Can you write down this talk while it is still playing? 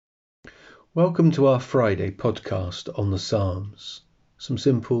Welcome to our Friday podcast on the Psalms, some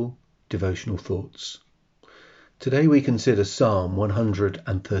simple devotional thoughts. Today we consider Psalm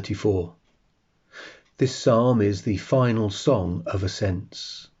 134. This psalm is the final song of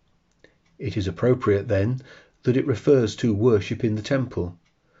ascents. It is appropriate then that it refers to worship in the temple,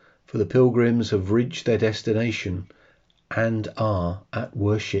 for the pilgrims have reached their destination and are at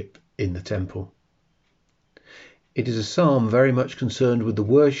worship in the temple. It is a psalm very much concerned with the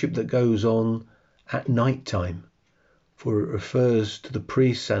worship that goes on at night time, for it refers to the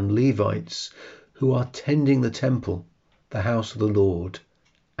priests and Levites who are tending the temple, the house of the Lord,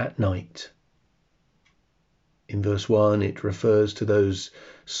 at night. In verse 1, it refers to those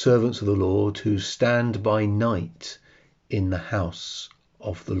servants of the Lord who stand by night in the house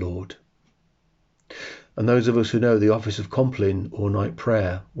of the Lord. And those of us who know the office of Compline or night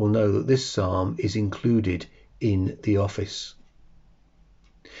prayer will know that this psalm is included in the office.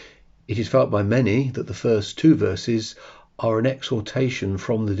 It is felt by many that the first two verses are an exhortation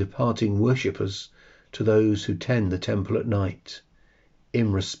from the departing worshippers to those who tend the temple at night.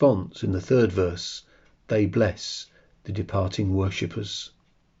 In response, in the third verse, they bless the departing worshippers.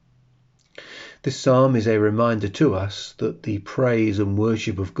 This psalm is a reminder to us that the praise and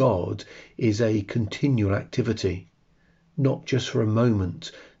worship of God is a continual activity, not just for a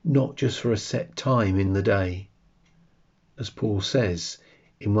moment, not just for a set time in the day. As Paul says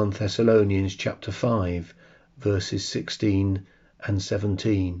in 1 Thessalonians chapter 5, verses 16 and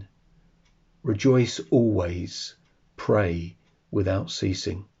 17, rejoice always, pray without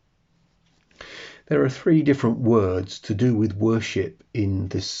ceasing. There are three different words to do with worship in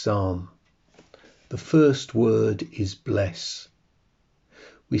this psalm. The first word is bless.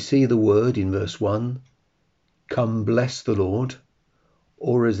 We see the word in verse 1, come bless the Lord,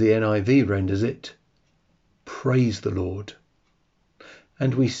 or as the NIV renders it, praise the Lord.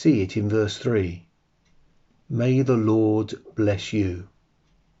 And we see it in verse 3, may the Lord bless you.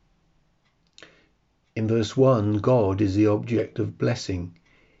 In verse 1, God is the object of blessing.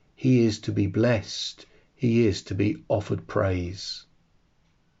 He is to be blessed. He is to be offered praise.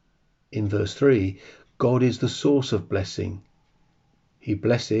 In verse 3, God is the source of blessing. He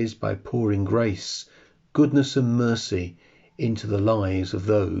blesses by pouring grace, goodness and mercy into the lives of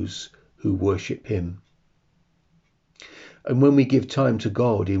those who worship him. And when we give time to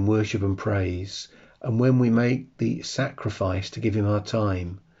God in worship and praise, and when we make the sacrifice to give him our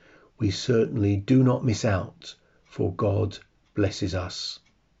time, we certainly do not miss out, for God blesses us.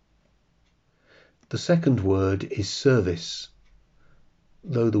 The second word is service.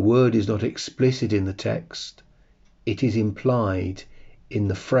 Though the word is not explicit in the text, it is implied in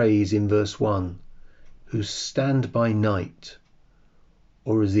the phrase in verse 1, who stand by night,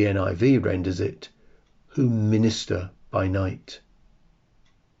 or as the NIV renders it, who minister by night.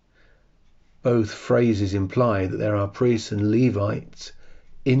 Both phrases imply that there are priests and Levites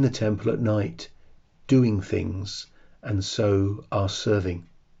in the temple at night doing things and so are serving.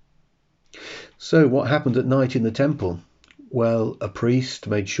 So what happened at night in the temple? Well, a priest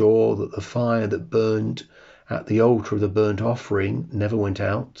made sure that the fire that burned at the altar of the burnt offering never went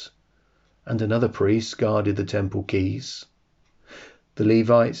out, and another priest guarded the temple keys. The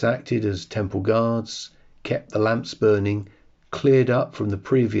Levites acted as temple guards, kept the lamps burning, cleared up from the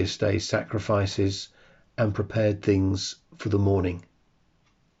previous day's sacrifices, and prepared things for the morning.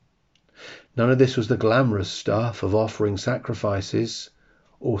 None of this was the glamorous stuff of offering sacrifices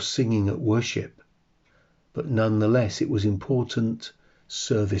or singing at worship, but nonetheless it was important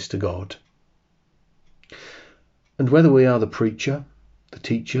service to God. And whether we are the preacher, the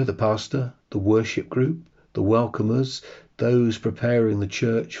teacher, the pastor, the worship group, the welcomers, those preparing the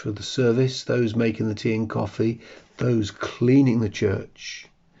church for the service, those making the tea and coffee, those cleaning the church,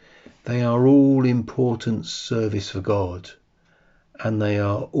 they are all important service for God, and they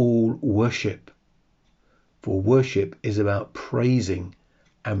are all worship. For worship is about praising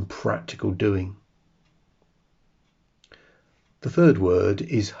and practical doing. The third word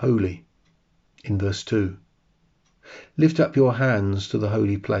is holy in verse 2. Lift up your hands to the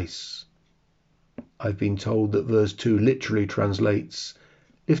holy place. I've been told that verse 2 literally translates,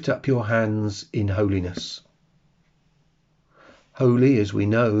 lift up your hands in holiness. Holy, as we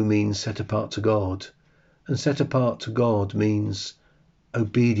know, means set apart to God, and set apart to God means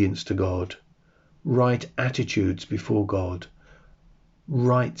obedience to God, right attitudes before God,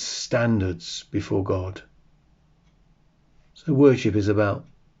 right standards before God. So worship is about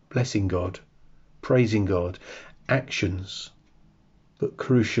blessing God, praising God, actions, but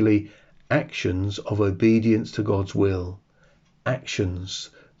crucially actions of obedience to God's will, actions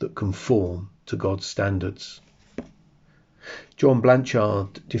that conform to God's standards. John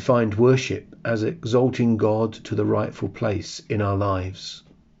Blanchard defined worship as exalting God to the rightful place in our lives.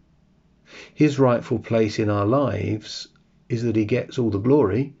 His rightful place in our lives is that he gets all the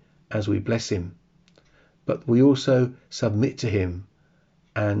glory as we bless him, but we also submit to him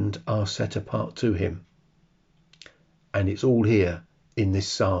and are set apart to him. And it's all here in this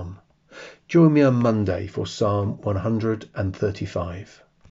psalm. Join me on Monday for Psalm 135.